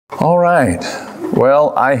All right.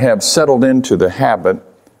 Well, I have settled into the habit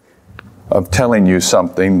of telling you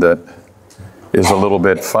something that is a little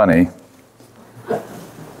bit funny.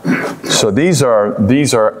 So these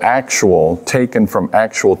are actual, taken from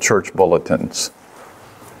actual church bulletins,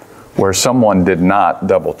 where someone did not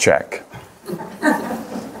double check.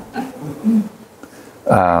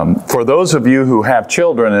 For those of you who have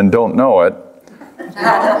children and don't know it,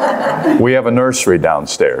 we have a nursery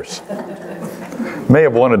downstairs. May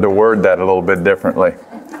have wanted to word that a little bit differently.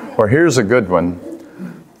 Or here's a good one.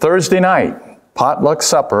 Thursday night, potluck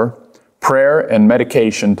supper, prayer and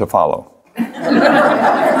medication to follow.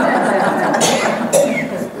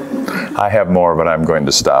 I have more, but I'm going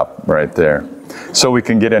to stop right there so we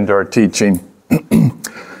can get into our teaching.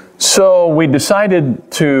 So we decided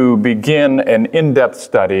to begin an in-depth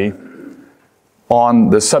study on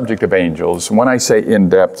the subject of angels. When I say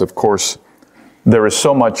in-depth, of course, there is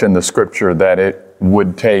so much in the scripture that it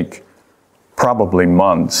would take probably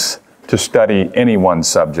months to study any one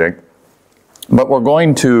subject. But we're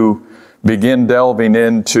going to begin delving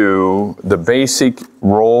into the basic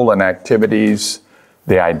role and activities,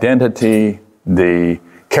 the identity, the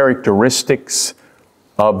characteristics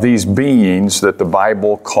of these beings that the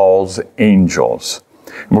Bible calls angels.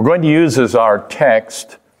 And we're going to use as our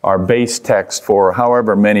text, our base text for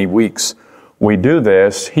however many weeks we do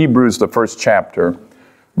this, Hebrews, the first chapter,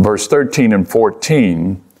 verse 13 and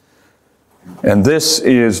 14. And this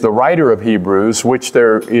is the writer of Hebrews, which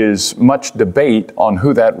there is much debate on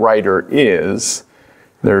who that writer is.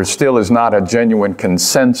 There still is not a genuine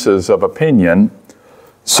consensus of opinion.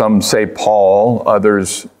 Some say Paul,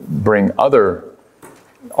 others bring other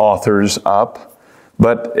authors up.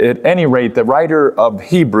 But at any rate, the writer of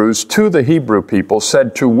Hebrews to the Hebrew people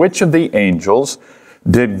said, "To which of the angels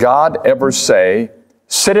did God ever say,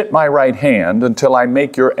 'Sit at my right hand until I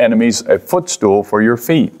make your enemies a footstool for your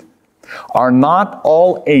feet'? Are not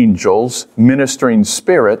all angels ministering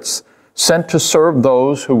spirits sent to serve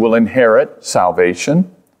those who will inherit salvation?"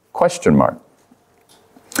 Question mark.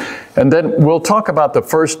 And then we'll talk about the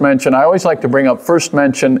first mention. I always like to bring up first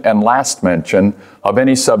mention and last mention of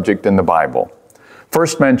any subject in the Bible.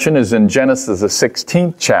 First mention is in Genesis, the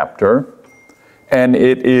 16th chapter, and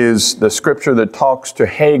it is the scripture that talks to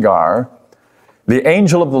Hagar. The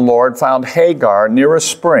angel of the Lord found Hagar near a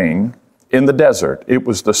spring in the desert. It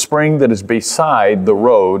was the spring that is beside the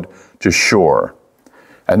road to Shur.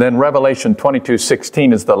 And then Revelation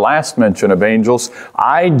 22:16 is the last mention of angels.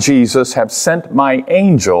 "I, Jesus, have sent my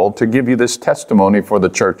angel to give you this testimony for the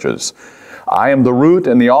churches. I am the root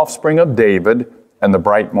and the offspring of David and the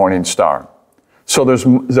bright morning star." So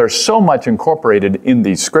there's so much incorporated in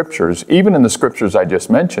these scriptures, even in the scriptures I just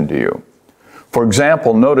mentioned to you. For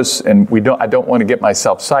example, notice, and I don't want to get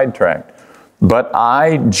myself sidetracked, but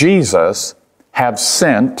I, Jesus, have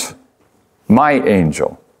sent my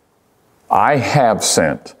angel. I have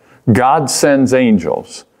sent. God sends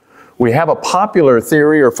angels. We have a popular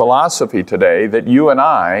theory or philosophy today that you and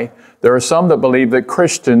there are some that believe that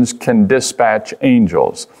Christians can dispatch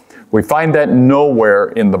angels. We find that nowhere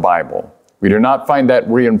in the Bible. We do not find that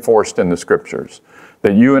reinforced in the scriptures,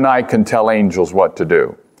 that you and I can tell angels what to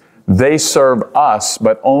do. They serve us,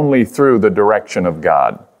 but only through the direction of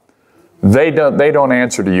God. They don't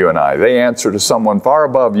answer to you and I. They answer to someone far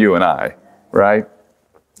above you and I, right?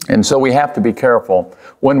 And so we have to be careful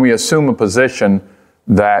when we assume a position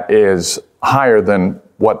that is higher than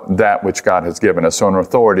that which God has given us, so an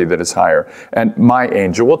authority that is higher. And my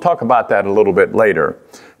angel, we'll talk about that a little bit later.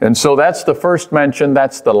 And so that's the first mention,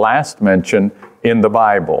 that's the last mention in the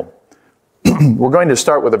Bible. We're going to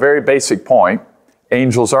start with a very basic point.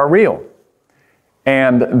 Angels are real.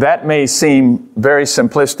 And that may seem very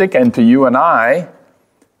simplistic, and to you and I,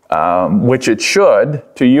 which it should,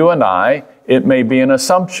 to you and I, it may be an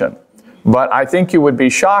assumption. But I think you would be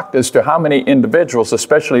shocked as to how many individuals,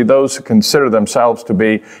 especially those who consider themselves to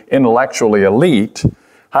be intellectually elite,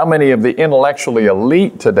 how many of the intellectually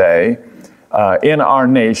elite today in our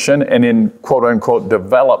nation and in quote-unquote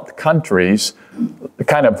developed countries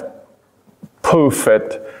kind of poof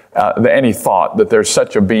at any thought that there's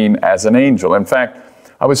such a being as an angel. In fact,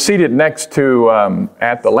 I was seated next to,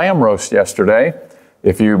 at the lamb roast yesterday.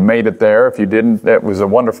 If you made it there, if you didn't, it was a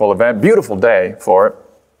wonderful event, beautiful day for it.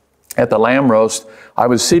 At the lamb roast, I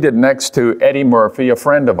was seated next to Eddie Murphy, a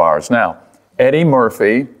friend of ours. Now, Eddie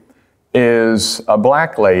Murphy is a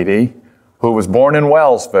black lady who was born in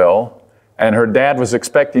Wellsville, and her dad was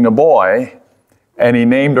expecting a boy, and he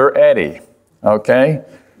named her Eddie, okay?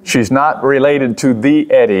 She's not related to the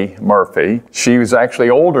Eddie Murphy. She was actually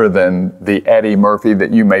older than the Eddie Murphy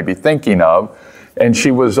that you may be thinking of. and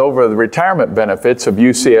she was over the retirement benefits of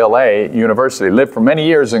UCLA University, lived for many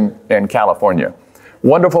years in California.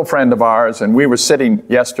 Wonderful friend of ours, and we were sitting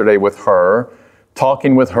yesterday with her,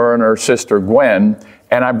 talking with her and her sister Gwen,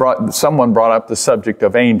 and someone brought up the subject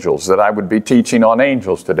of angels, that I would be teaching on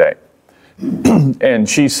angels today. And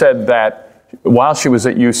she said that while she was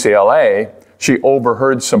at UCLA, she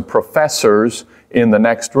overheard some professors in the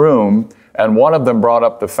next room, and one of them brought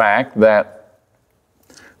up the fact that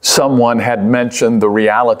someone had mentioned the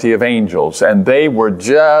reality of angels, and they were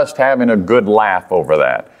just having a good laugh over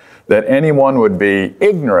that anyone would be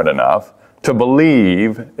ignorant enough to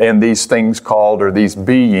believe in these things called, or these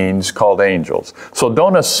beings called angels. So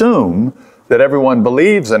don't assume that everyone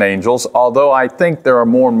believes in angels, although I think there are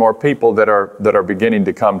more and more people that are beginning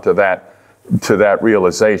to come to that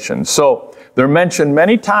realization. So they're mentioned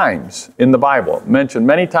many times in the Bible, mentioned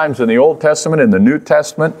many times in the Old Testament, in the New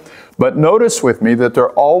Testament, but notice with me that they're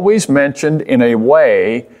always mentioned in a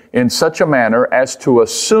way, in such a manner as to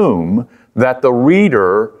assume that the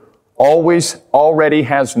reader already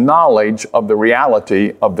has knowledge of the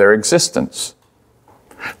reality of their existence.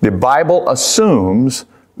 The Bible assumes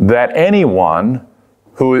that anyone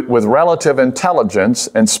who, with relative intelligence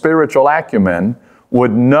and spiritual acumen,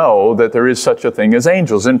 would know that there is such a thing as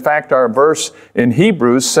angels. In fact, our verse in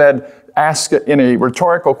Hebrews said, ask it in a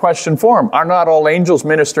rhetorical question form, are not all angels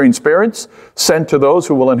ministering spirits sent to those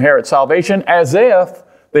who will inherit salvation? As if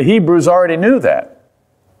the Hebrews already knew that.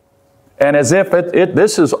 And as if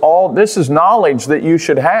this is knowledge that you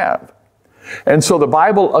should have. And so the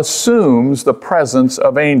Bible assumes the presence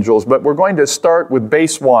of angels, but we're going to start with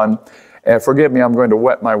base one. Forgive me, I'm going to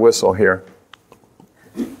wet my whistle here.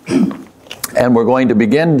 And we're going to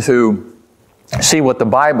begin to see what the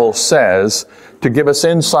Bible says to give us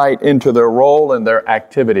insight into their role and their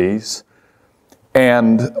activities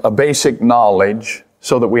and a basic knowledge,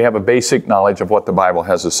 so that we have a basic knowledge of what the Bible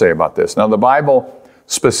has to say about this. Now, the Bible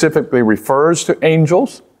specifically refers to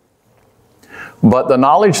angels, but the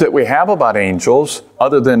knowledge that we have about angels,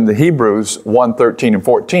 other than the Hebrews 1:13 and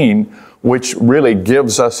 14, which really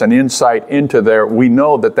gives us an insight into we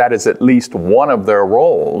know that is at least one of their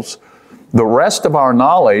roles. The rest of our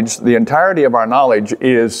knowledge, the entirety of our knowledge,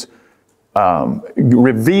 is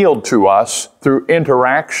revealed to us through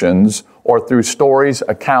interactions or through stories,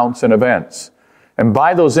 accounts, and events. And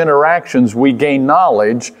by those interactions, we gain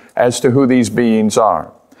knowledge as to who these beings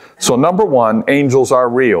are. So number one, angels are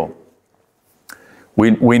real.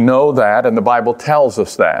 We know that, and the Bible tells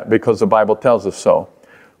us that, because the Bible tells us so.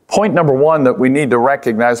 Point number one that we need to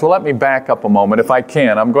recognize, well, let me back up a moment if I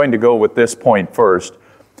can. I'm going to go with this point first.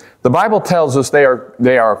 The Bible tells us they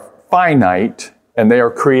are finite and they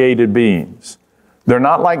are created beings. They're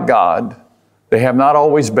not like God. They have not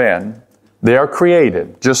always been. They are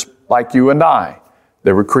created, just like you and I.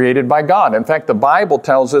 They were created by God. In fact, the Bible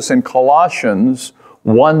tells us in Colossians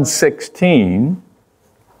 1:16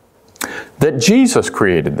 that Jesus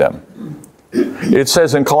created them. It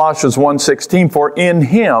says in Colossians 1:16, for in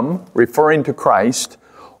Him, referring to Christ,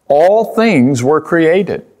 all things were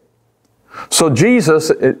created. So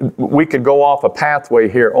Jesus, we could go off a pathway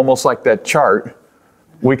here, almost like that chart.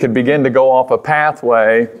 We could begin to go off a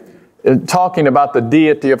pathway talking about the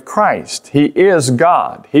deity of Christ. He is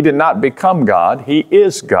God. He did not become God. He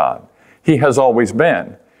is God. He has always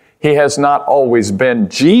been. He has not always been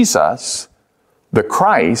Jesus, the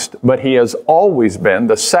Christ, but He has always been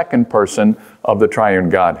the second person of the triune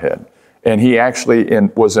Godhead. And He actually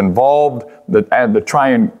was involved, the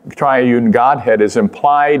triune Godhead is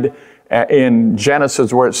implied in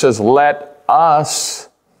Genesis, where it says, let us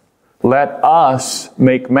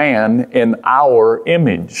make man in our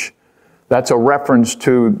image. That's a reference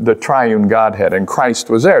to the triune Godhead, and Christ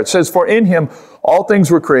was there. It says, for in Him all things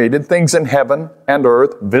were created, things in heaven and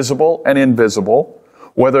earth, visible and invisible,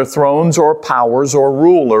 whether thrones or powers or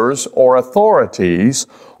rulers or authorities,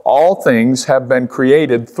 all things have been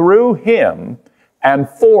created through Him and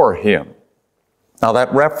for Him. Now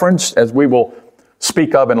that reference, as we will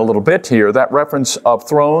speak of in a little bit here, that reference of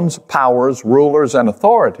thrones, powers, rulers, and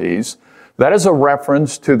authorities, that is a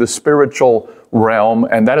reference to the spiritual realm,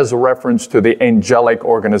 and that is a reference to the angelic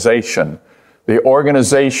organization, the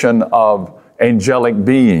organization of angelic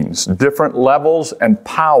beings, different levels and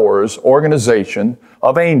powers, organization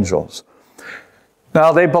of angels.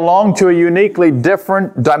 Now, they belong to a uniquely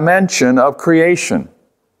different dimension of creation,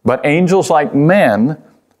 but angels, like men,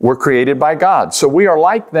 were created by God. So we are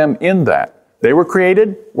like them in that. They were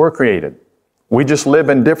created, we're created. We just live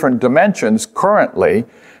in different dimensions currently,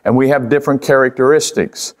 and we have different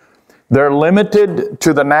characteristics. They're limited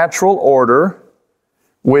to the natural order.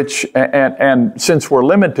 and since we're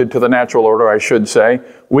limited to the natural order, I should say,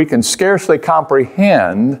 we can scarcely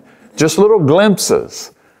comprehend just little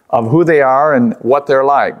glimpses of who they are and what they're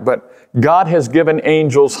like. But God has given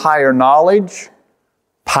angels higher knowledge,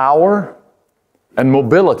 power, and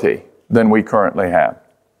mobility than we currently have.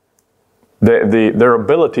 Their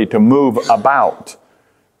ability to move about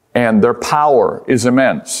and their power is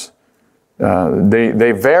immense.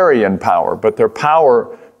 They vary in power, but their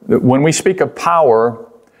power, when we speak of power,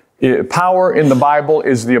 power in the Bible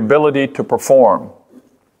is the ability to perform.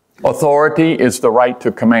 Authority is the right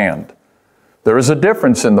to command. There is a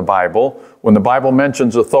difference in the Bible when the Bible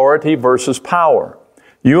mentions authority versus power.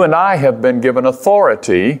 You and I have been given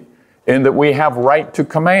authority in that we have right to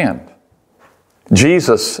command.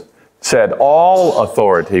 Jesus said all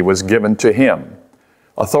authority was given to him.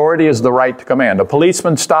 Authority is the right to command. A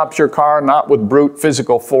policeman stops your car not with brute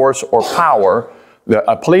physical force or power.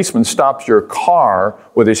 A policeman stops your car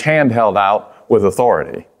with his hand held out with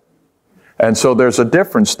authority. And so there's a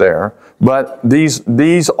difference there. But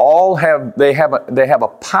these all have a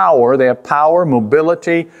power. They have power,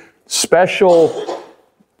 mobility,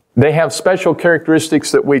 they have special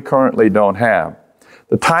characteristics that we currently don't have.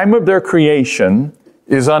 The time of their creation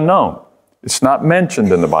is unknown. It's not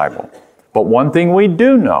mentioned in the Bible. But one thing we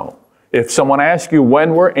do know, if someone asks you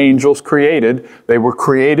when were angels created, they were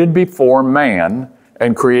created before man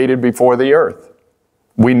and created before the earth.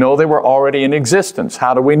 We know they were already in existence.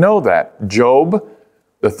 How do we know that? Job,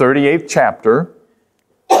 the 38th chapter,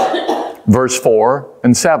 verse 4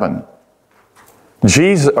 and 7.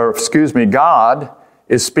 God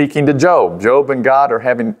is speaking to Job. Job and God are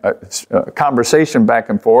having a conversation back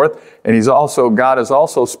and forth, and God is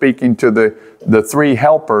also speaking to the three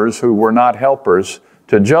helpers who were not helpers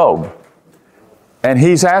to Job. And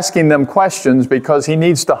he's asking them questions because he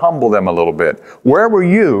needs to humble them a little bit. Where were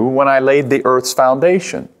you when I laid the earth's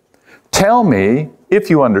foundation? Tell me, if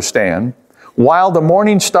you understand, while the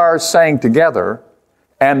morning stars sang together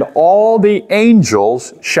and all the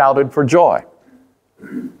angels shouted for joy.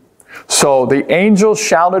 So the angels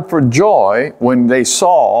shouted for joy when they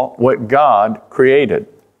saw what God created.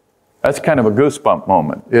 That's kind of a goosebump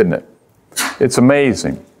moment, isn't it? It's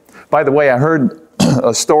amazing. By the way, I heard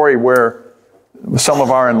a story where some of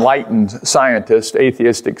our enlightened scientists,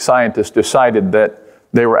 atheistic scientists, decided that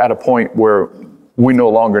they were at a point where we no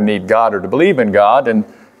longer need God or to believe in God. And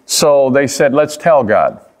so they said, let's tell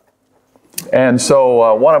God. And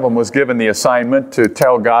so one of them was given the assignment to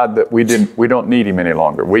tell God that we don't need him any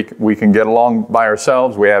longer. We can get along by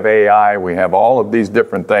ourselves. We have AI. We have all of these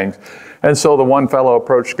different things. And so the one fellow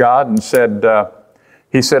approached God and said,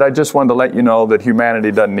 he said, I just wanted to let you know that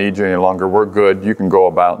humanity doesn't need you any longer. We're good. You can go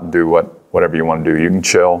about and do whatever you want to do. You can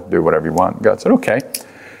chill, do whatever you want. God said, okay.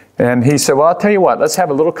 And he said, well, I'll tell you what, let's have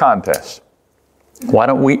a little contest. Why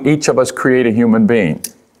don't we each of us create a human being?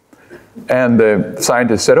 And the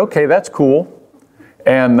scientist said, okay, that's cool.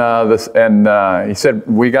 And he said,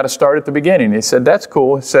 we got to start at the beginning. He said, that's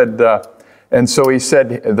cool. He said, and so he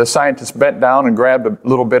said, the scientist bent down and grabbed a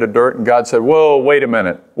little bit of dirt, and God said, whoa, wait a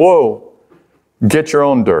minute. Whoa, get your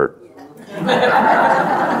own dirt.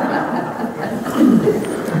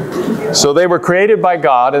 So they were created by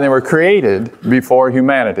God, and they were created before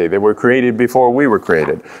humanity. They were created before we were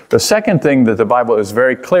created. The second thing that the Bible is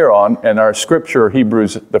very clear on, in our scripture,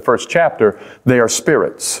 Hebrews, the first chapter, they are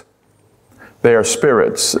spirits. They are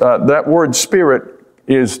spirits. That word spirit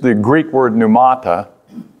is the Greek word pneumata,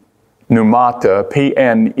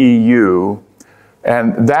 P-N-E-U,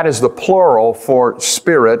 and that is the plural for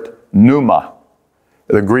spirit, pneuma,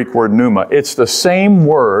 the Greek word pneuma. It's the same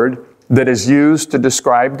word that is used to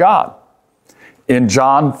describe God. In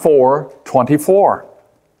John 4:24,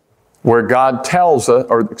 where God tells us,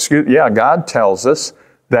 God tells us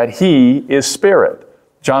that He is Spirit.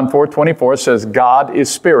 John 4:24 says God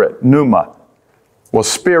is Spirit, pneuma. Well,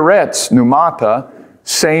 spirits, pneumata,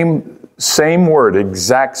 same word,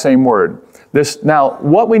 exact same word. Now,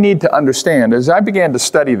 what we need to understand, as I began to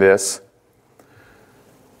study this,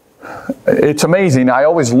 it's amazing. I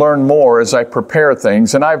always learn more as I prepare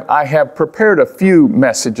things. And I have prepared a few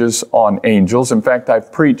messages on angels. In fact,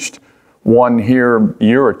 I've preached one here a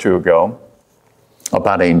year or two ago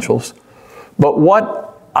about angels. But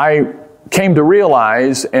what I came to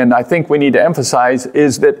realize, and I think we need to emphasize,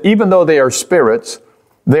 is that even though they are spirits,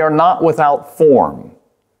 they are not without form.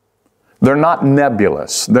 They're not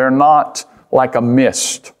nebulous. They're not like a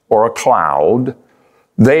mist or a cloud.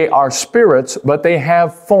 They are spirits, but they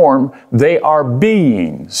have form. They are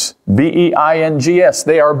beings. B-E-I-N-G-S.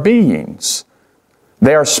 They are beings.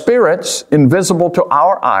 They are spirits, invisible to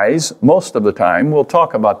our eyes most of the time. We'll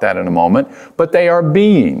talk about that in a moment. But they are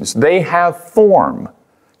beings. They have form.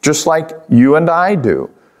 just like you and I do.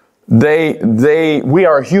 We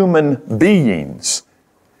are human beings,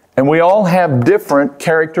 and we all have different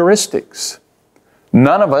characteristics.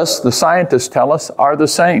 None of us, the scientists tell us, are the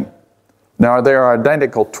same. Now, they are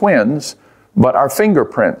identical twins, but our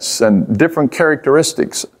fingerprints and different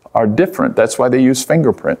characteristics are different. That's why they use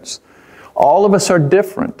fingerprints. All of us are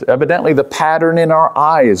different. Evidently, the pattern in our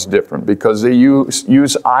eye is different because they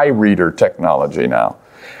use eye reader technology now.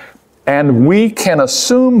 And we can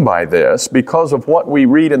assume by this, because of what we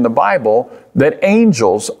read in the Bible, that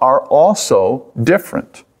angels are also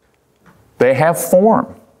different. They have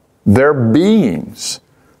form. They're beings.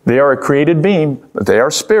 They are a created being, but they are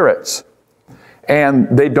spirits.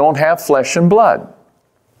 And they don't have flesh and blood.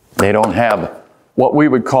 They don't have what we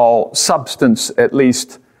would call substance, at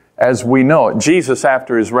least as we know it. Jesus,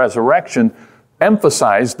 after his resurrection,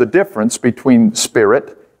 emphasized the difference between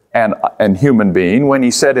spirit and human being when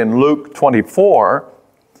he said in Luke 24,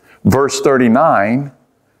 verse 39,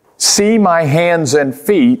 "See my hands and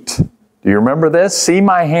feet." Do you remember this? "See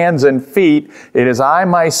my hands and feet. It is I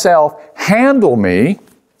myself. Handle me,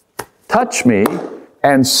 touch me,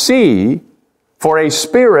 and see, for a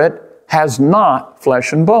spirit has not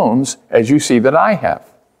flesh and bones, as you see that I have."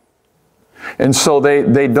 And so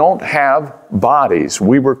they don't have bodies.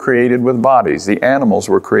 We were created with bodies. The animals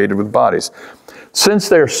were created with bodies. Since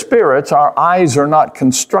they're spirits, our eyes are not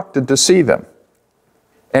constructed to see them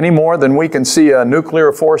any more than we can see a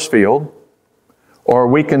nuclear force field, or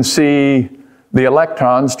we can see the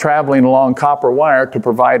electrons traveling along copper wire to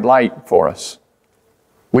provide light for us.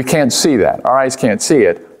 We can't see that. Our eyes can't see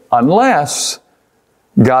it unless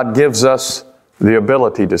God gives us the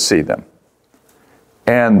ability to see them.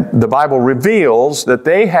 And the Bible reveals that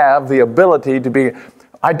they have the ability to be,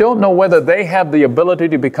 I don't know whether they have the ability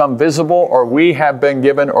to become visible, or we have been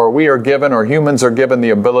given, or we are given, or humans are given the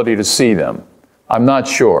ability to see them. I'm not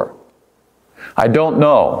sure. I don't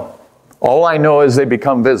know. All I know is they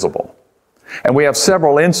become visible. And we have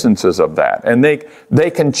several instances of that. And they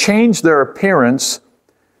can change their appearance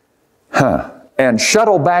and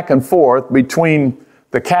shuttle back and forth between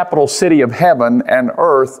the capital city of heaven and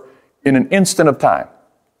earth in an instant of time,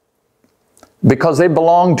 because they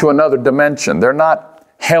belong to another dimension. They're not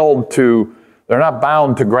bound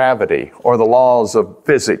to gravity or the laws of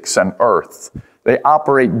physics and earth. They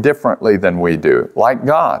operate differently than we do, like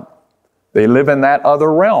God. They live in that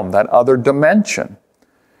other realm, that other dimension.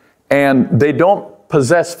 And they don't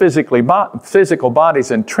possess physical bodies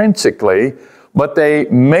intrinsically, but they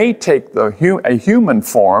may take a human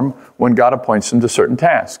form when God appoints them to certain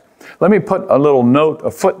tasks. Let me put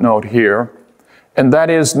a footnote here, and that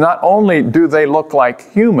is, not only do they look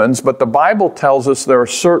like humans, but the Bible tells us there are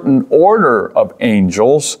certain order of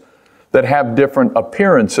angels that have different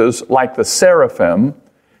appearances, like the seraphim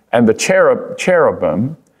and the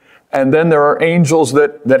cherubim. And then there are angels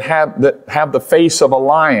that have the face of a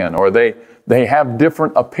lion, or they have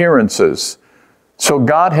different appearances. So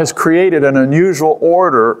God has created an unusual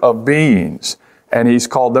order of beings, and He's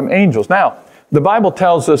called them angels. Now, the Bible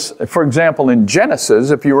tells us, for example, in Genesis,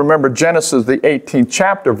 if you remember Genesis, the 18th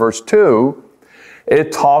chapter, verse 2,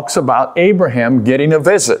 it talks about Abraham getting a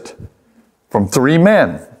visit from 3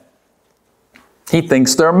 men. He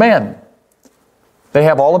thinks they're men. They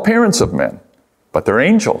have all appearance of men, but they're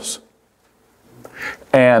angels.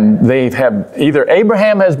 And either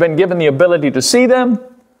Abraham has been given the ability to see them,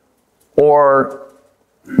 or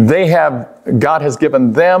God has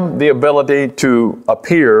given them the ability to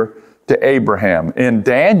appear to Abraham. In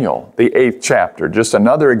Daniel, the 8th chapter, just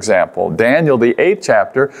another example, Daniel, the 8th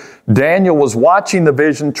chapter, Daniel was watching the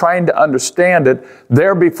vision, trying to understand it.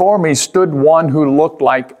 There before me stood one who looked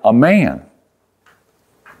like a man.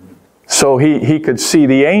 So he could see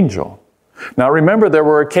the angel. Now remember, there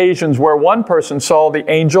were occasions where one person saw the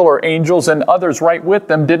angel or angels, and others right with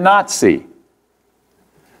them did not see.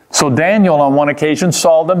 So Daniel on one occasion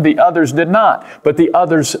saw them, the others did not. But the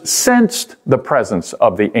others sensed the presence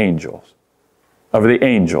of the angel.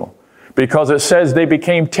 Because it says they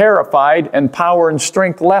became terrified and power and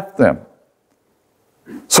strength left them.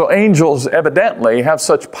 So angels evidently have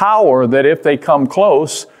such power that if they come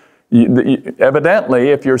close, evidently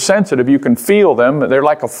if you're sensitive, you can feel them. They're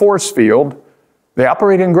like a force field. They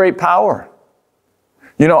operate in great power.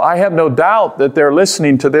 You know, I have no doubt that they're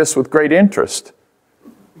listening to this with great interest.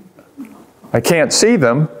 I can't see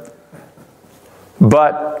them,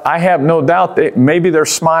 but I have no doubt that maybe they're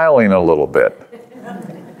smiling a little bit.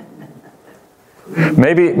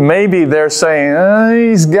 Maybe they're saying,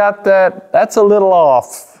 he's got that's a little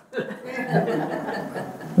off.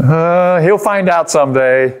 He'll find out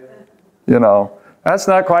someday. You know, that's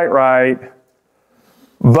not quite right.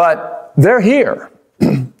 But they're here.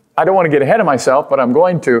 I don't want to get ahead of myself, but I'm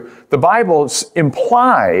going to. The Bible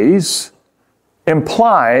implies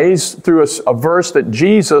through a verse that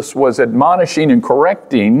Jesus was admonishing and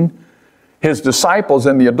correcting his disciples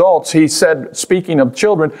and the adults. He said, speaking of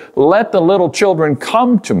children, let the little children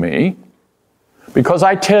come to me, because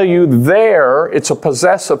I tell you, it's a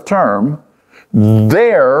possessive term,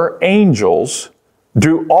 their angels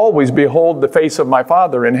do always behold the face of my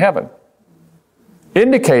Father in heaven,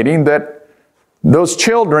 indicating that those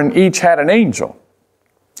children each had an angel.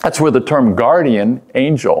 That's where the term guardian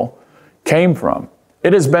angel came from.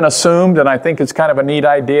 It has been assumed, and I think it's kind of a neat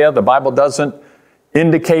idea. The Bible doesn't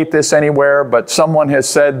indicate this anywhere, but someone has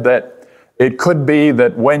said that it could be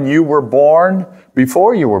that when you were born,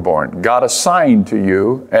 before you were born, God assigned to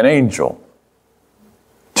you an angel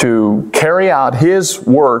to carry out His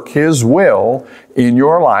work, His will in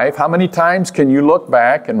your life. How many times can you look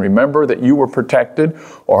back and remember that you were protected?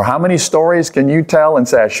 Or how many stories can you tell and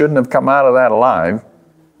say, I shouldn't have come out of that alive?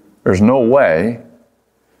 There's no way.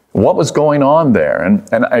 What was going on there?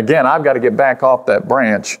 And again, I've got to get back off that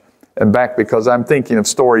branch and back, because I'm thinking of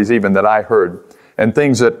stories even that I heard and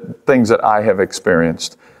things that I have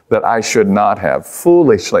experienced that I should not have,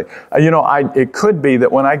 foolishly. It could be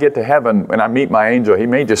that when I get to heaven, when I meet my angel, he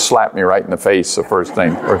may just slap me right in the face the first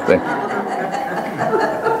thing.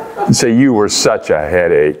 And say, you were such a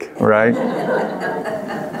headache, right?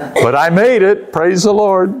 But I made it, praise the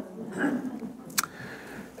Lord.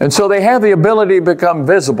 And so they have the ability to become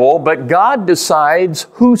visible, but God decides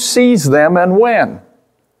who sees them and when.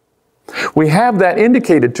 We have that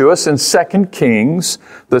indicated to us in 2 Kings,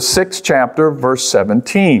 the 6th chapter, verse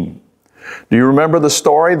 17. Do you remember the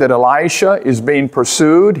story that Elisha is being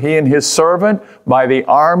pursued, he and his servant, by the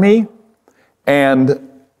army? And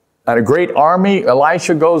a great army,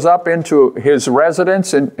 Elisha goes up into his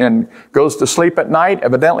residence and goes to sleep at night.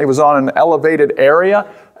 Evidently was on an elevated area.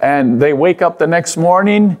 And they wake up the next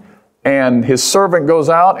morning, and his servant goes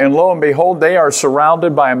out, and lo and behold, they are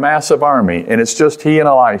surrounded by a massive army. And it's just he and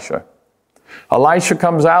Elisha. Elisha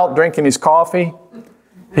comes out drinking his coffee.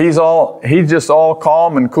 He's just all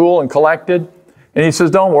calm and cool and collected. And he says,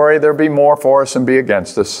 don't worry, there'll be more for us and be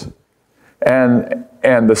against us. And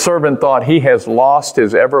the servant thought, he has lost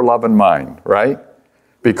his ever-loving mind, right?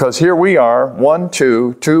 Because here we are, 1,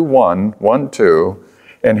 2, 2, 1, 1, 2,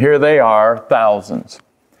 and here they are, thousands.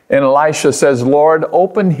 And Elisha says, Lord,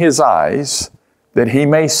 open his eyes that he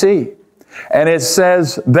may see. And it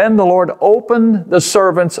says, then the Lord opened the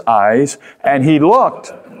servant's eyes, and he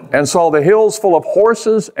looked and saw the hills full of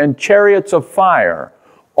horses and chariots of fire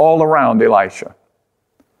all around Elisha.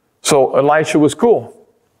 So Elisha was cool.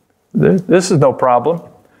 This is no problem.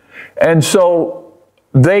 And so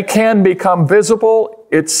they can become visible.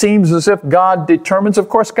 It seems as if God determines, of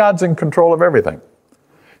course, God's in control of everything.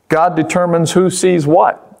 God determines who sees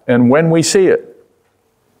what and when we see it.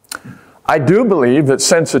 I do believe that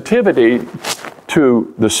sensitivity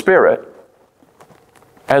to the Spirit,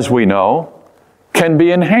 as we know, can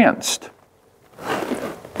be enhanced.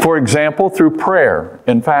 For example, through prayer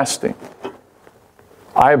and fasting.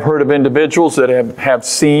 I have heard of individuals that have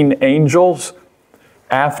seen angels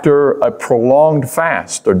after a prolonged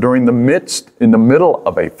fast or in the middle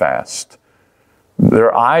of a fast.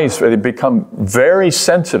 Their eyes, they become very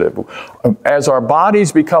sensitive. As our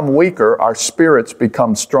bodies become weaker, our spirits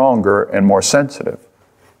become stronger and more sensitive.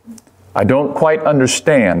 I don't quite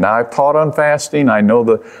understand. Now, I've taught on fasting. I know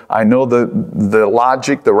the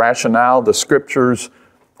logic, the rationale, the scriptures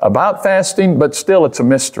about fasting, but still it's a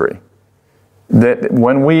mystery. That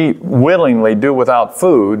when we willingly do without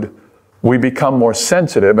food, we become more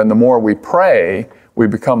sensitive, and the more we pray, we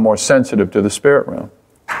become more sensitive to the spirit realm.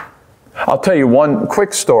 I'll tell you one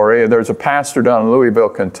quick story. There's a pastor down in Louisville,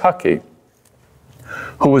 Kentucky,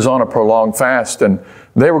 who was on a prolonged fast, and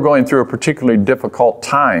they were going through a particularly difficult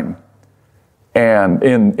time and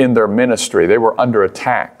in their ministry. They were under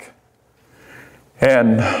attack.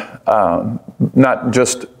 And not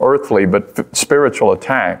just earthly, but spiritual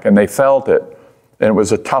attack, and they felt it. And it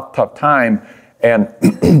was a tough, tough time.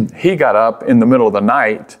 And he got up in the middle of the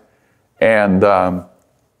night, and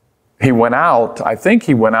he went out. I think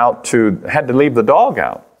he went out had to leave the dog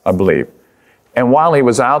out, I believe. And while he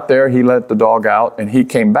was out there, he let the dog out, and he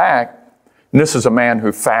came back. And this is a man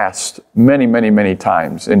who fasts many, many, many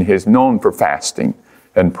times, and he's known for fasting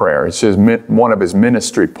and prayer. It's one of his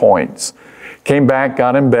ministry points. Came back,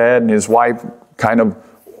 got in bed, and his wife kind of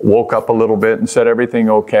woke up a little bit and said, everything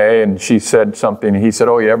okay? And she said something, and he said,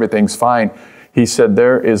 oh yeah, everything's fine. He said,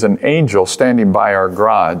 there is an angel standing by our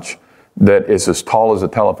garage that is as tall as a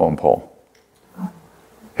telephone pole.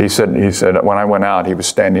 He said, when I went out, he was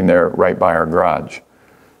standing there right by our garage.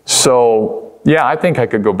 So Yeah, I think I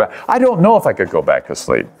could go back. I don't know if I could go back to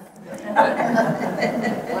sleep.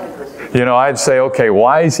 You know, I'd say, okay,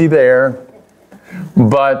 why is he there?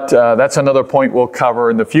 But that's another point we'll cover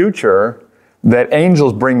in the future, that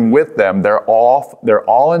angels bring with them. They're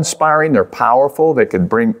awe-inspiring, they're powerful, they could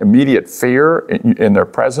bring immediate fear in their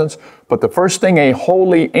presence. But the first thing a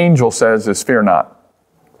holy angel says is, fear not.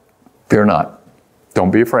 Fear not.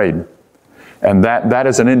 Don't be afraid. And that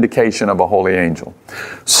is an indication of a holy angel.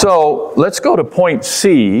 So let's go to point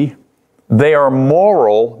C. They are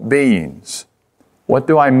moral beings. What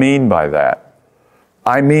do I mean by that?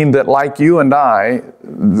 I mean that like you and I,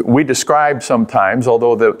 we describe sometimes,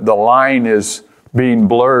 although the line is being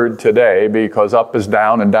blurred today because up is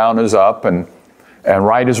down and down is up and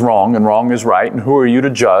right is wrong and wrong is right, and who are you to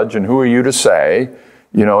judge and who are you to say,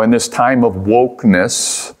 you know, in this time of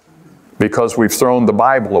wokeness, because we've thrown the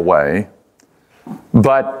Bible away.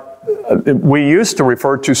 But we used to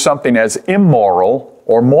refer to something as immoral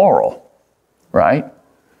or moral, right?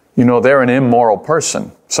 You know, they're an immoral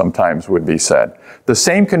person, sometimes would be said. The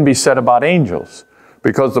same can be said about angels,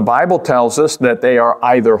 because the Bible tells us that they are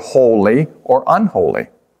either holy or unholy.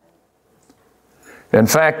 In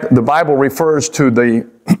fact, the Bible refers to the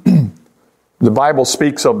Bible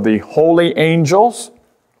speaks of the holy angels,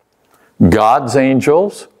 God's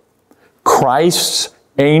angels, Christ's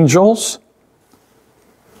angels.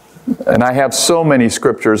 And I have so many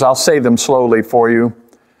scriptures. I'll say them slowly for you.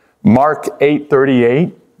 Mark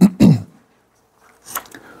 8:38.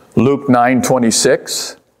 Luke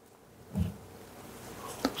 9:26,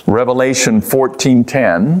 Revelation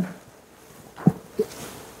 14:10,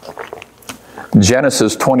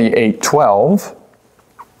 Genesis 28:12,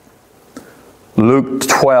 Luke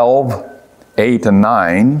 12:8 and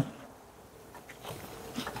 9,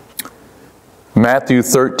 Matthew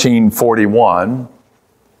 13:41,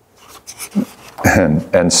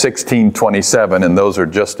 and 16:27, and those are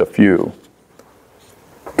just a few.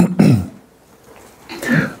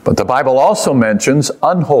 But the Bible also mentions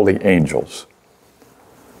unholy angels.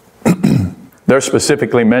 They're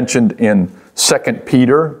specifically mentioned in 2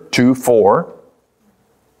 Peter 2:4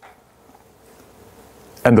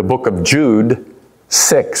 and the book of Jude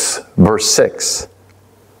 6, verse 6,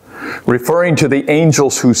 referring to the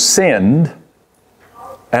angels who sinned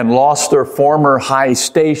and lost their former high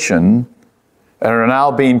station and are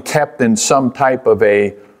now being kept in some type of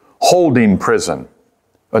a holding prison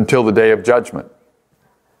until the day of judgment.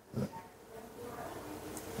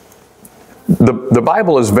 The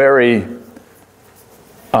Bible is very,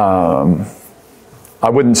 I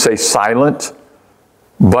wouldn't say silent,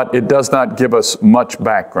 but it does not give us much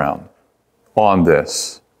background on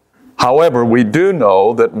this. However, we do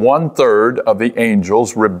know that 1/3 of the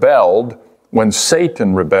angels rebelled when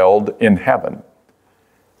Satan rebelled in heaven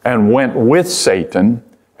and went with Satan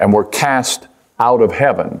and were cast out of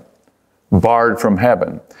heaven, barred from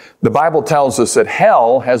heaven. The Bible tells us that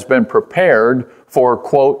hell has been prepared for,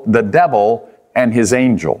 quote, the devil and his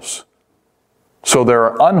angels. So there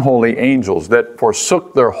are unholy angels that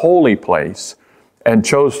forsook their holy place and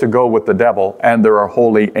chose to go with the devil, and there are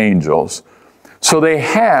holy angels. So they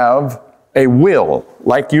have a will.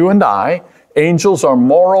 Like you and I, angels are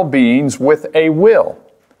moral beings with a will.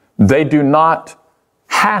 They do not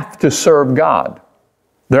have to serve God.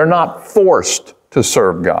 They're not forced to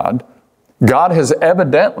serve God. God has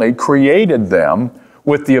evidently created them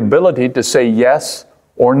with the ability to say yes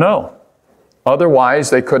or no. Otherwise,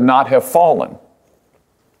 they could not have fallen.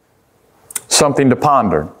 Something to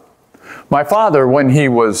ponder. My father, when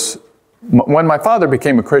my father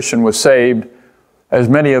became a Christian, was saved. As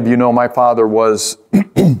many of you know, my father was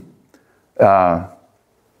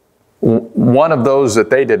one of those that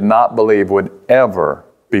they did not believe would ever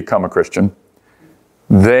become a Christian.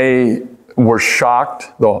 They were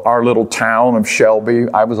shocked. Our little town of Shelby,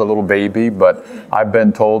 I was a little baby, but I've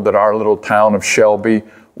been told that our little town of Shelby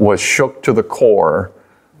was shook to the core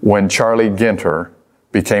when Charlie Ginter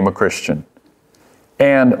became a Christian.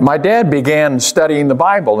 And my dad began studying the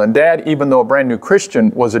Bible, and Dad, even though a brand new Christian,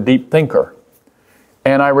 was a deep thinker.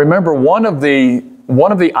 And I remember one of the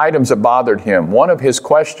items that bothered him, one of his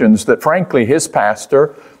questions that frankly his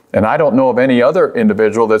pastor, and I don't know of any other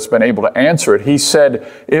individual that's been able to answer it, he said,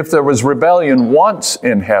 if there was rebellion once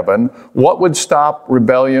in heaven, what would stop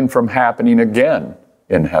rebellion from happening again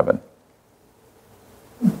in heaven?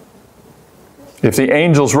 If the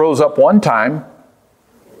angels rose up one time,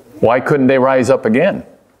 why couldn't they rise up again?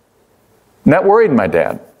 And that worried my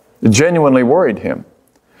dad. It genuinely worried him.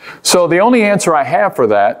 So the only answer I have for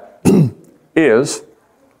that is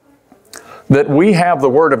that we have the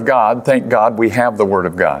Word of God. Thank God we have the Word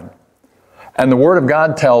of God. And the Word of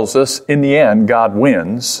God tells us, in the end, God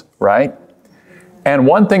wins, right? And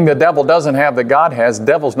one thing the devil doesn't have that God has, the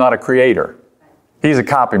devil's not a creator. He's a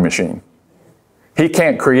copy machine. He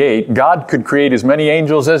can't create. God could create as many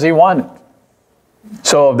angels as he wanted.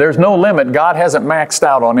 So there's no limit. God hasn't maxed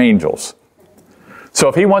out on angels. So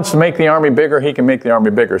if he wants to make the army bigger, he can make the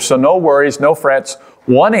army bigger. So no worries, no frets.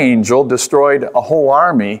 One angel destroyed a whole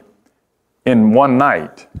army in one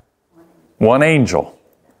night. One angel.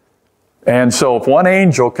 And so if one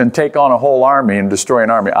angel can take on a whole army and destroy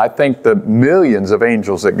an army, I think the millions of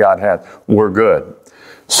angels that God had were good.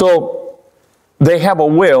 So they have a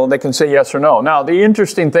will. They can say yes or no. Now, the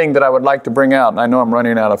interesting thing that I would like to bring out, and I know I'm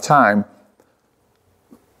running out of time,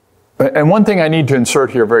 and one thing I need to insert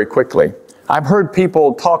here very quickly. I've heard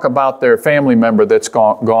people talk about their family member that's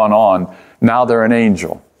gone on. Now they're an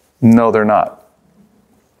angel. No, they're not.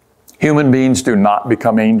 Human beings do not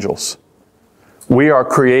become angels. We are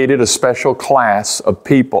created a special class of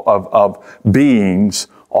people, of beings,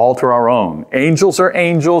 all to our own. Angels are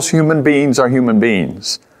angels. Human beings are human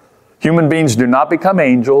beings. Human beings do not become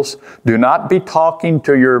angels. Do not be talking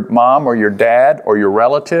to your mom or your dad or your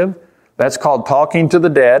relative. That's called talking to the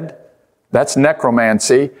dead. That's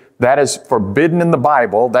necromancy. That is forbidden in the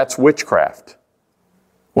Bible. That's witchcraft.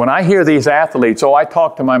 When I hear these athletes, oh, I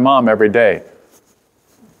talk to my mom every day.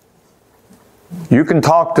 You can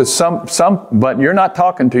talk to some, but you're not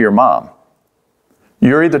talking to your mom.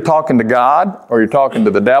 You're either talking to God or you're talking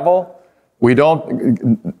to the devil.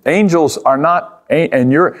 Angels are not,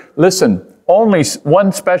 listen, only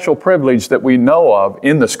one special privilege that we know of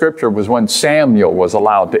in the scripture was when Samuel was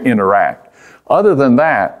allowed to interact. Other than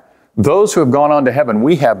that, those who have gone on to heaven,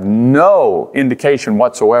 we have no indication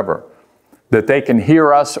whatsoever that they can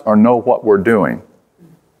hear us or know what we're doing.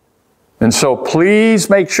 And so please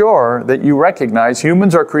make sure that you recognize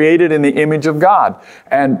humans are created in the image of God,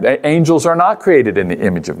 and angels are not created in the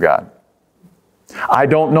image of God. I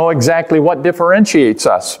don't know exactly what differentiates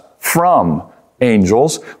us from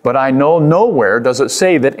angels, but I know nowhere does it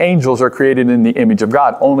say that angels are created in the image of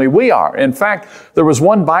God. Only we are. In fact, there was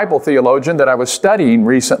one Bible theologian that I was studying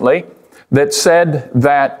recently that said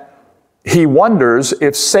that he wonders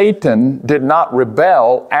if Satan did not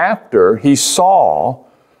rebel after he saw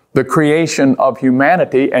the creation of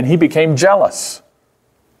humanity, and he became jealous.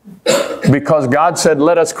 Because God said,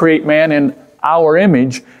 let us create man in our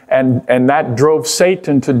image, and that drove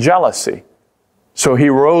Satan to jealousy. So he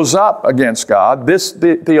rose up against God. This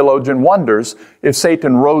theologian wonders if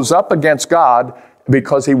Satan rose up against God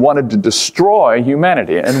because he wanted to destroy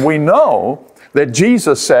humanity. And we know that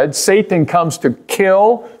Jesus said Satan comes to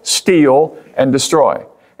kill, steal, and destroy.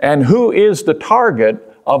 And who is the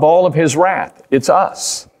target of all of his wrath? It's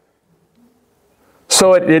us.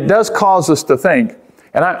 So it does cause us to think,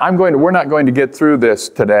 and we're not going to get through this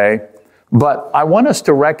today, but I want us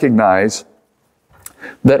to recognize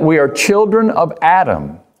that we are children of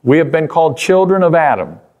Adam. We have been called children of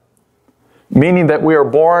Adam, meaning that we are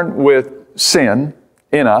born with sin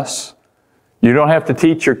in us. You don't have to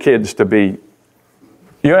teach your kids you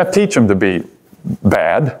don't have to teach them to be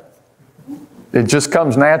bad. It just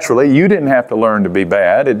comes naturally. You didn't have to learn to be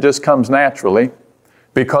bad. It just comes naturally.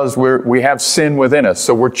 Because we have sin within us.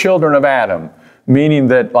 So we're children of Adam, meaning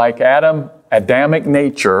that like Adamic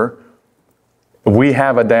nature, we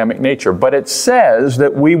have Adamic nature. But it says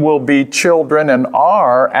that we will be children and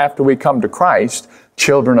are, after we come to Christ,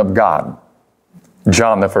 children of God.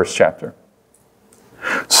 John, the 1st chapter.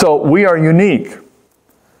 So we are unique.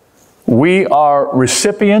 We are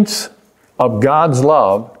recipients of God's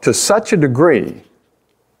love to such a degree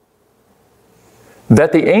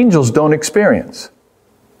that the angels don't experience.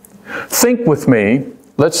 Think with me.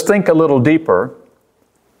 Let's think a little deeper.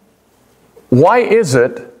 Why is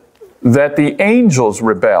it that the angels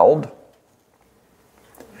rebelled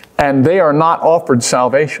and they are not offered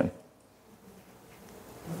salvation?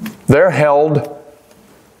 They're held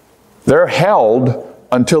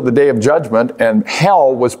until the day of judgment, and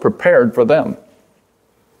hell was prepared for them.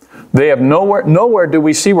 They have nowhere do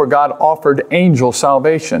we see where God offered angel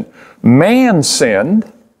salvation. Man sinned,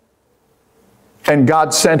 and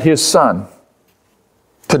God sent His Son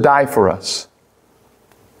to die for us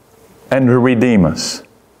and to redeem us.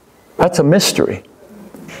 That's a mystery.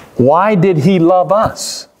 Why did He love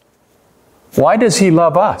us? Why does He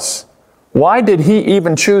love us? Why did He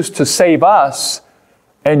even choose to save us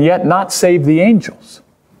and yet not save the angels?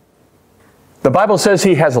 The Bible says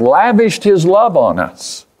He has lavished His love on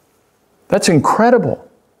us. That's incredible.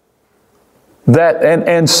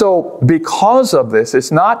 And so because of this,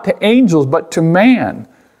 it's not to angels but to man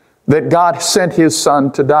that God sent His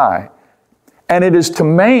Son to die. And it is to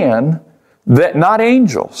man, that not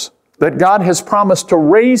angels, that God has promised to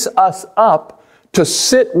raise us up to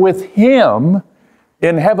sit with Him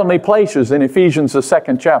in heavenly places in Ephesians, the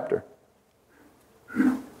 2nd chapter.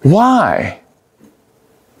 Why?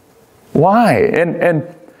 Why?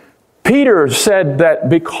 And Peter said that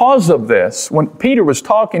because of this, when Peter was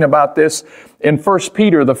talking about this in 1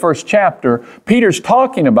 Peter, the 1st chapter, Peter's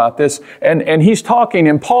talking about this, and he's talking,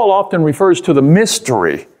 and Paul often refers to the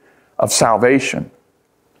mystery of salvation.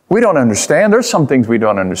 We don't understand. There's some things we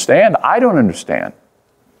don't understand. I don't understand.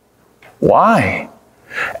 Why?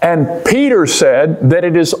 And Peter said that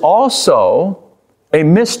it is also a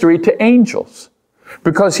mystery to angels.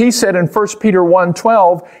 Because he said in 1 Peter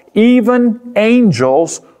 1:12, even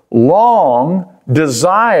angels long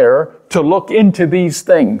desire to look into these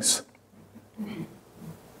things.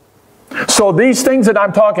 So these things that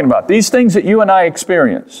I'm talking about, these things that you and I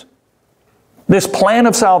experience, this plan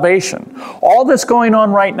of salvation, all that's going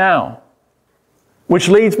on right now, which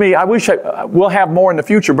leads me, I wish we'll have more in the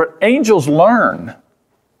future, but angels learn.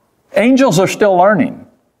 Angels are still learning.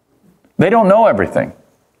 They don't know everything.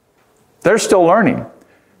 They're still learning.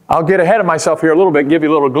 I'll get ahead of myself here a little bit, give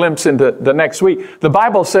you a little glimpse into the next week. The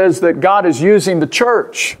Bible says that God is using the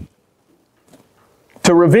church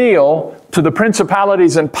to reveal to the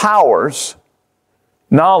principalities and powers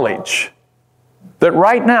knowledge that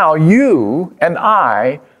right now you and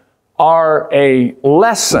I are a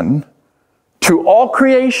lesson to all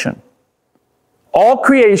creation. All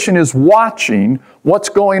creation is watching what's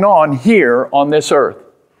going on here on this earth,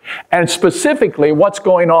 and specifically what's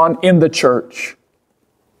going on in the church.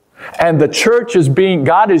 And the church is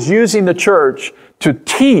God is using the church to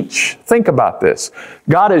teach. Think about this.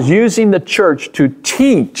 God is using the church to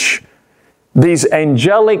teach these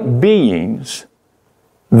angelic beings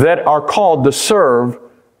that are called to serve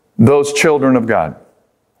those children of God.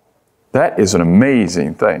 That is an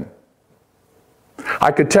amazing thing.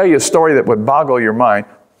 I could tell you a story that would boggle your mind.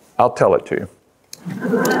 I'll tell it to you.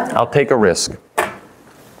 I'll take a risk.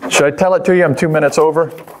 Should I tell it to you? I'm 2 minutes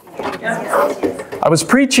over. I was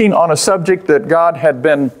preaching on a subject that God had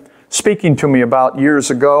been speaking to me about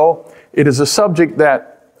years ago. It is a subject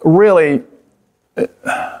that really, it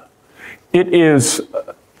is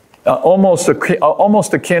almost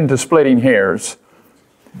akin to splitting hairs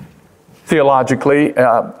theologically.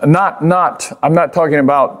 I'm not talking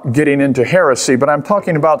about getting into heresy, but I'm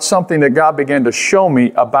talking about something that God began to show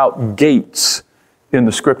me about gates in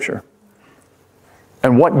the Scripture.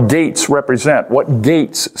 And what gates represent, what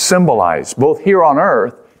gates symbolize, both here on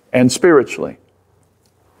earth and spiritually.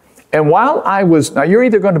 And while I was, now you're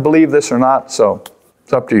either going to believe this or not, so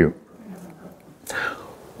it's up to you.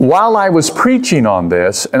 While I was preaching on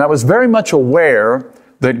this, and I was very much aware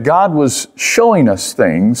that God was showing us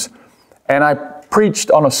things, and I preached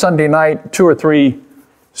on a Sunday night 2 or 3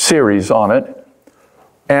 series on it.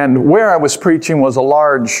 And where I was preaching was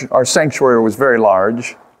our sanctuary was very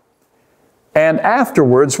large. And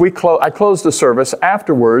afterwards, I closed the service.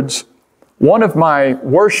 Afterwards, one of my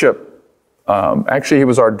worship, actually he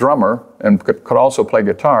was our drummer and could also play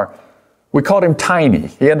guitar. We called him Tiny.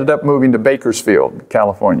 He ended up moving to Bakersfield,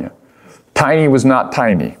 California. Tiny was not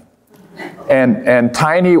tiny. And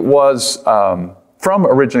Tiny was from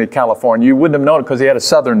originally California. You wouldn't have known it because he had a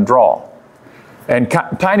southern drawl. And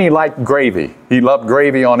Tiny liked gravy. He loved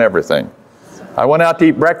gravy on everything. I went out to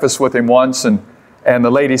eat breakfast with him once, and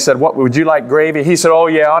the lady said, "What, would you like gravy?" He said, "Oh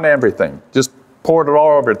yeah, on everything. Just poured it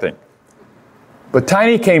all over everything." But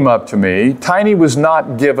Tiny came up to me. Tiny was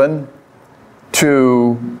not given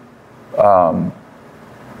to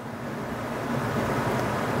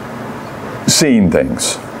seeing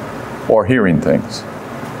things or hearing things.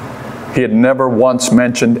 He had never once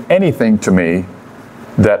mentioned anything to me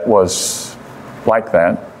that was like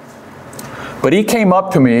that. But he came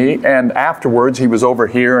up to me, and afterwards, he was over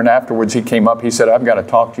here, and afterwards he came up, he said, "I've got to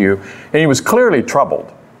talk to you." And he was clearly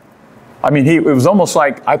troubled. I mean, it was almost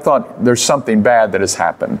like I thought there's something bad that has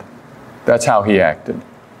happened. That's how he acted.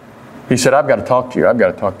 He said, "I've got to talk to you, I've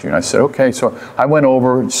got to talk to you." And I said, "Okay." So I went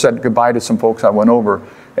over, said goodbye to some folks. I went over,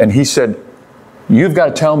 and he said, "You've got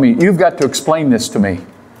to tell me, you've got to explain this to me."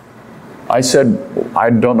 I said,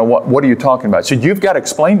 "I don't know, what are you talking about?" He said, "You've got to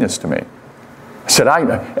explain this to me." I said,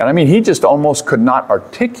 I mean, he just almost could not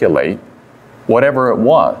articulate whatever it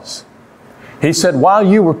was. He said, while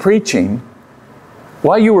you were preaching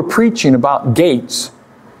about gates,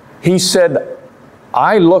 he said,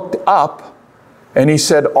 I looked up, and he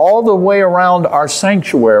said, all the way around our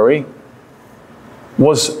sanctuary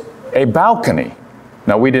was a balcony.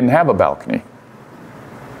 Now, we didn't have a balcony.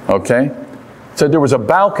 Okay? So there was a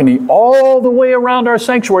balcony all the way around our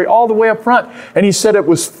sanctuary, all the way up front. And he said it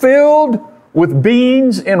was filled with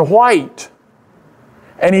beings in white.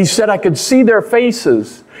 And he said I could see their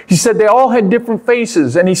faces. He He said they all had different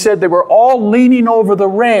faces, and he said they were all leaning over the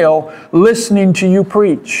rail listening to you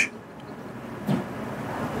preach.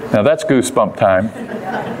 Now that's goosebump time.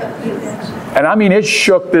 And I mean, it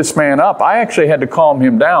shook this man up. I actually had to calm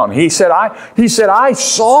him down. He said, I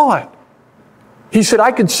saw it. He said,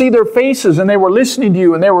 I could see their faces, and they were listening to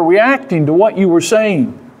you, and they were reacting to what you were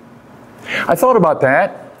saying. I thought about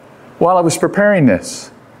that while I was preparing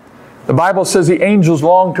this. The Bible says the angels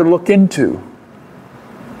long to look into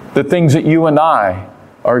the things that you and I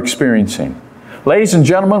are experiencing. Ladies and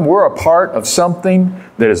gentlemen, we're a part of something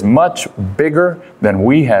that is much bigger than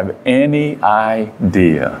we have any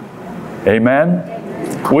idea.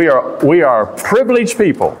 Amen? We are privileged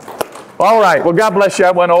people. All right, well, God bless you.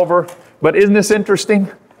 I went over, but isn't this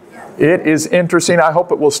interesting? It is interesting. I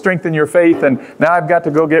hope it will strengthen your faith. And now I've got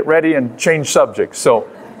to go get ready and change subjects. So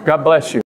God bless you.